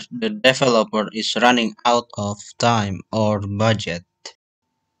where the developer is running out of time or budget.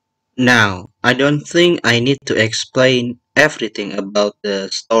 Now, I don't think I need to explain everything about the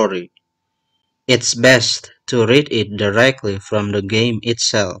story. It's best to read it directly from the game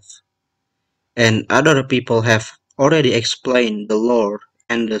itself, and other people have already explained the lore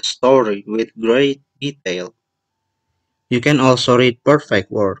and the story with great detail. You can also read Perfect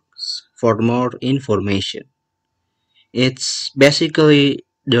Works for more information. It's basically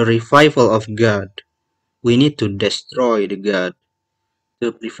the revival of God. We need to destroy the God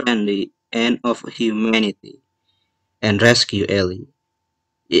to prevent the end of humanity and rescue Ellie.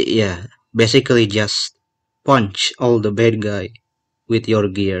 Yeah, basically just punch all the bad guy with your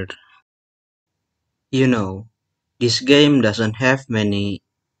gear. You know, this game doesn't have many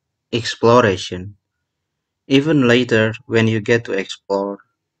exploration. Even later, when you get to explore,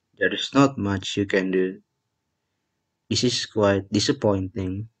 there is not much you can do. This is quite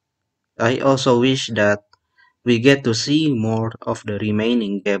disappointing. I also wish that we get to see more of the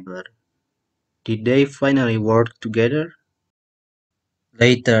remaining Gabler. Did they finally work together?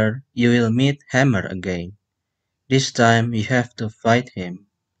 Later, you will meet Hammer again. This time you have to fight him.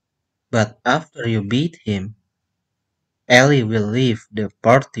 But after you beat him, Ellie will leave the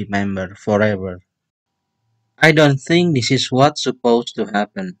party member forever. I don't think this is what's supposed to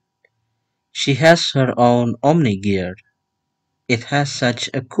happen. She has her own Omni gear. It has such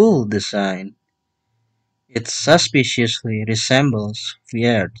a cool design. It suspiciously resembles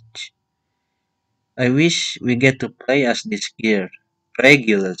Vierge. I wish we get to play as this gear,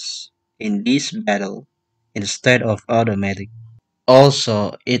 Regulus, in this battle instead of automatic.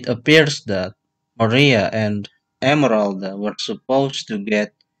 Also, it appears that Maria and Emeralda were supposed to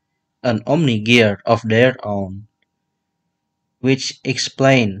get an Omni gear of their own, which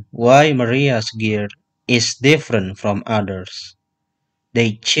explain why Maria's gear is different from others.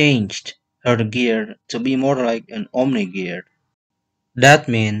 They changed her gear to be more like an Omni gear. That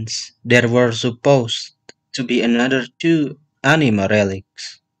means there were supposed to be another two anima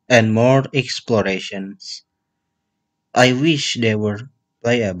relics and more explorations. I wish they were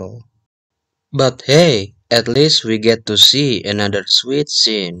playable. But hey, at least we get to see another sweet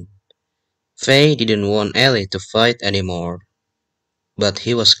scene. Faye didn't want Ellie to fight anymore, but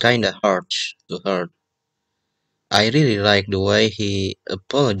he was kinda harsh to her. I really like the way he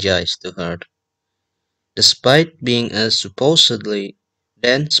apologized to her. Despite being a supposedly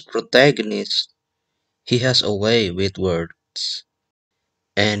dense protagonist, he has a way with words.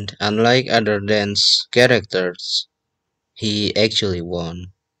 And unlike other dense characters, he actually won.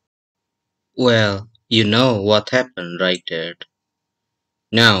 Well, you know what happened right there.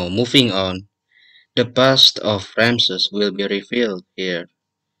 Now, moving on, the past of Ramses will be revealed here,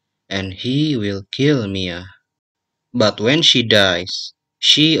 and he will kill Mia. But when she dies,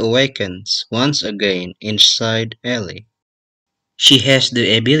 she awakens once again inside Ellie. She has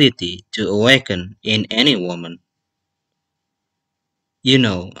the ability to awaken in any woman. You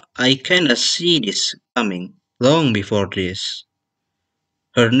know, I kinda see this coming long before this.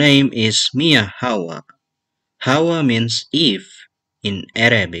 Her name is Mia Hawa. Hawa means Eve in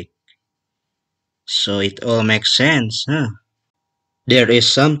Arabic, so it all makes sense, huh? There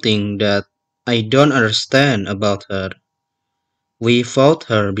is something that I don't understand about her. We fought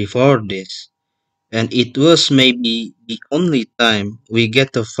her before this, and it was maybe the only time we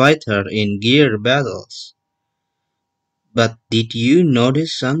get to fight her in gear battles. But did you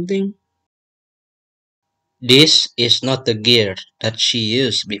notice something? This is not the gear that she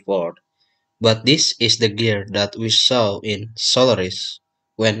used before, but this is the gear that we saw in Solaris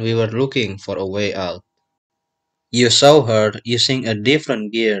when we were looking for a way out. You saw her using a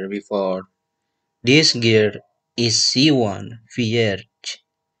different gear before. This gear is C1 Vierge,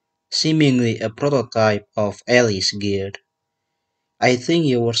 seemingly a prototype of Ellie's gear. I think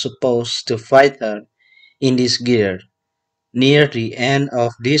you were supposed to fight her in this gear near the end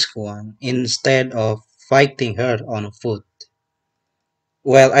of this one instead of fighting her on foot.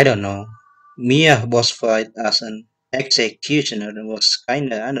 Well, I don't know. Mia boss fight as an executioner was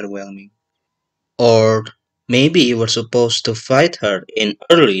kinda underwhelming. Or maybe you were supposed to fight her in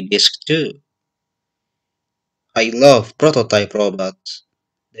early disc too. I love prototype robots.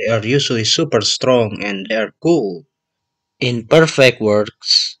 They are usually super strong and they are cool. In Perfect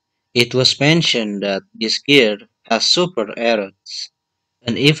Works, it was mentioned that this gear has super arrows,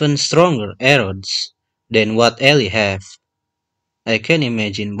 and even stronger arrows than what Ellie have. I can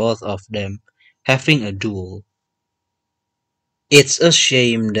imagine both of them having a duel. It's a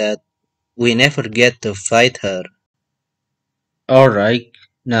shame that we never get to fight her. Alright,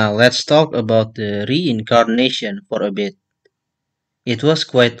 now let's talk about the reincarnation for a bit. It was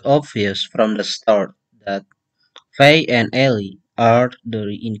quite obvious from the start that Faye and Ellie are the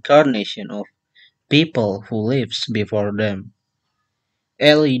reincarnation of people who lives before them.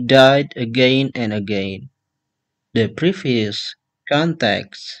 Ellie died again and again. The previous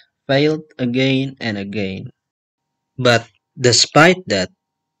contacts failed again and again. But despite that,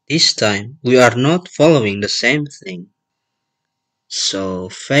 this time we are not following the same thing. So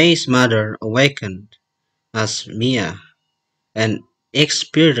Faye's mother awakened as Mia and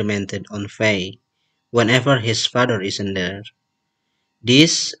experimented on Faye whenever his father isn't there.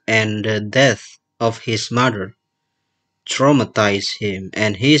 This and the death of his mother traumatized him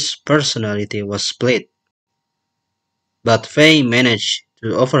and his personality was split. But Faye managed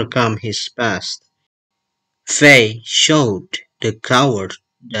to overcome his past. Faye showed the coward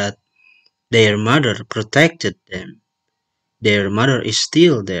that their mother protected them. Their mother is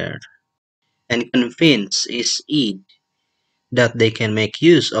still there and convinced his Id that they can make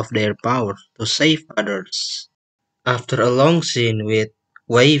use of their power to save others. After a long scene with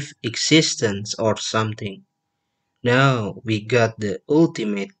wave existence or something, now we got the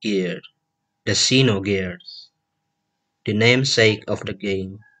ultimate gear, the Xenogears, the namesake of the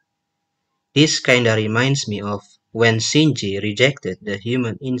game. This kinda reminds me of when Shinji rejected the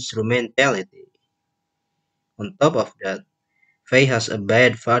human instrumentality. On top of that, Faye has a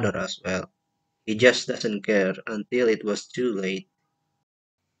bad father as well. He just doesn't care until it was too late.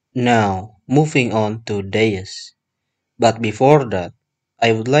 Now, moving on to Deus. But before that,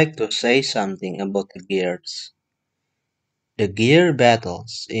 I would like to say something about the gears. The gear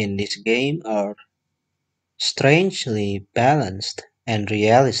battles in this game are strangely balanced and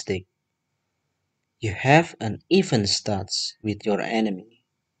realistic. You have an even stats with your enemy.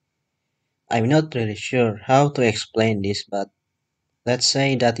 I'm not really sure how to explain this, but let's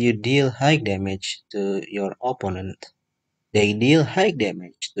say that you deal high damage to your opponent. They deal high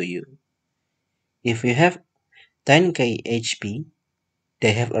damage to you. If you have 10k HP,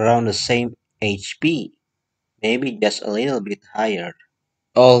 they have around the same HP, maybe just a little bit higher.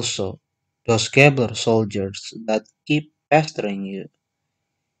 Also, those Kevlar soldiers that keep pestering you,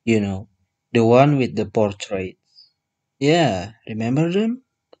 you know, the one with the portrait. Yeah, remember them?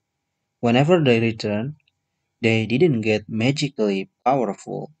 Whenever they return, they didn't get magically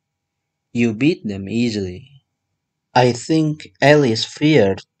powerful. You beat them easily. I think Ellie's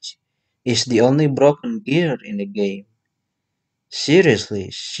fear is the only broken gear in the game. Seriously,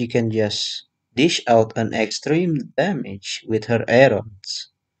 she can just dish out an extreme damage with her arrows.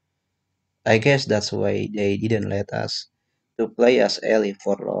 I guess that's why they didn't let us to play as Ellie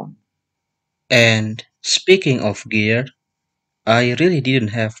for long. And speaking of gear, I really didn't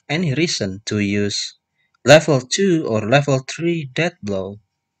have any reason to use level 2 or level 3 death blow.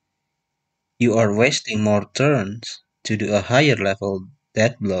 You are wasting more turns to do a higher level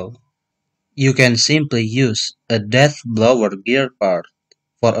death blow. You can simply use a death blower gear part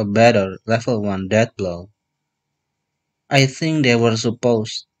for a better level 1 death blow. I think they were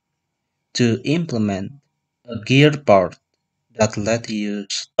supposed to implement a gear part that let you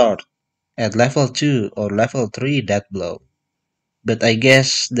start at level 2 or level 3 death blow. But I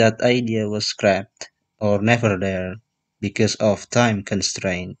guess that idea was scrapped or never there because of time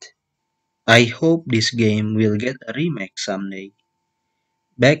constraint. I hope this game will get a remake someday.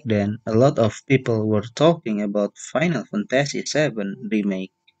 Back then, a lot of people were talking about Final Fantasy VII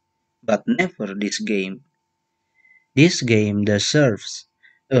remake, but never this game. This game deserves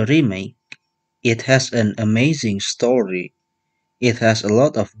a remake. It has an amazing story. It has a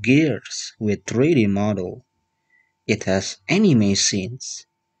lot of gears with 3D model. It has anime scenes.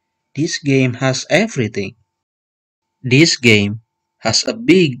 This game has everything. This game has a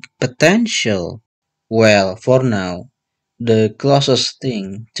big potential. Well, for now, the closest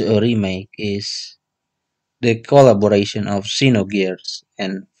thing to a remake is the collaboration of Xenogears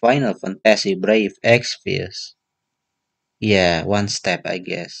and Final Fantasy Brave Exvius. Yeah, one step I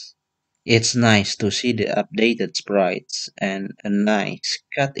guess. It's nice to see the updated sprites and a nice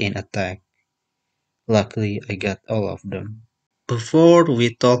cut-in attack. Luckily, I got all of them. Before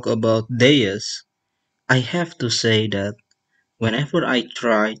we talk about Deus, I have to say that whenever I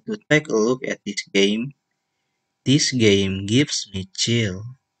try to take a look at this game gives me chill.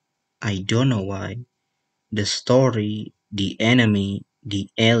 I don't know why. The story, the enemy, the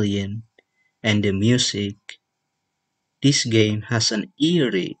alien, and the music. This game has an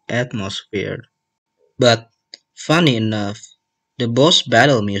eerie atmosphere. But funny enough, the boss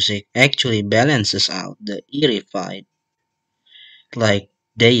battle music actually balances out the eerie fight, like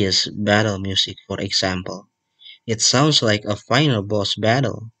Deus battle music for example. It sounds like a final boss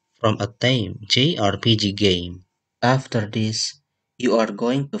battle from a tame JRPG game. After this, you are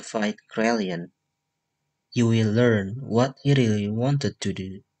going to fight Krelian. You will learn what he really wanted to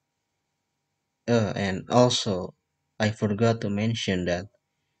do. And also, I forgot to mention that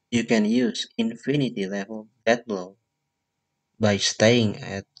you can use infinity level death blow by staying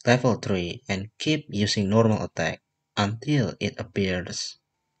at level 3 and keep using normal attack until it appears.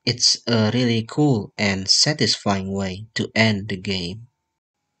 It's a really cool and satisfying way to end the game.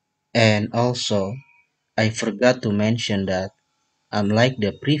 And also, I forgot to mention that unlike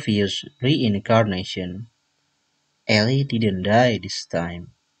the previous reincarnation, Ellie didn't die this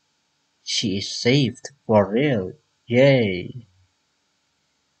time. She is saved for real. Yay!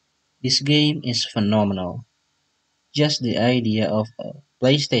 This game is phenomenal. Just the idea of a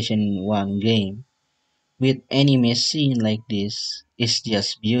PlayStation 1 game with anime scene like this is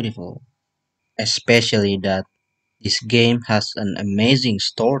just beautiful. Especially that this game has an amazing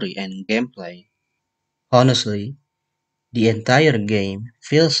story and gameplay. Honestly, the entire game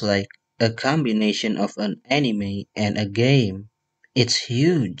feels like a combination of an anime and a game. It's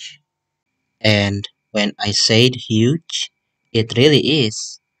huge. And when I said huge, it really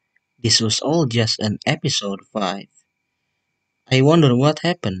is. This was all just an episode 5. I wonder what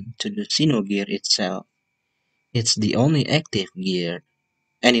happened to the Xenogear itself. It's the only active gear.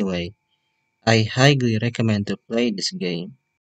 Anyway, I highly recommend to play this game.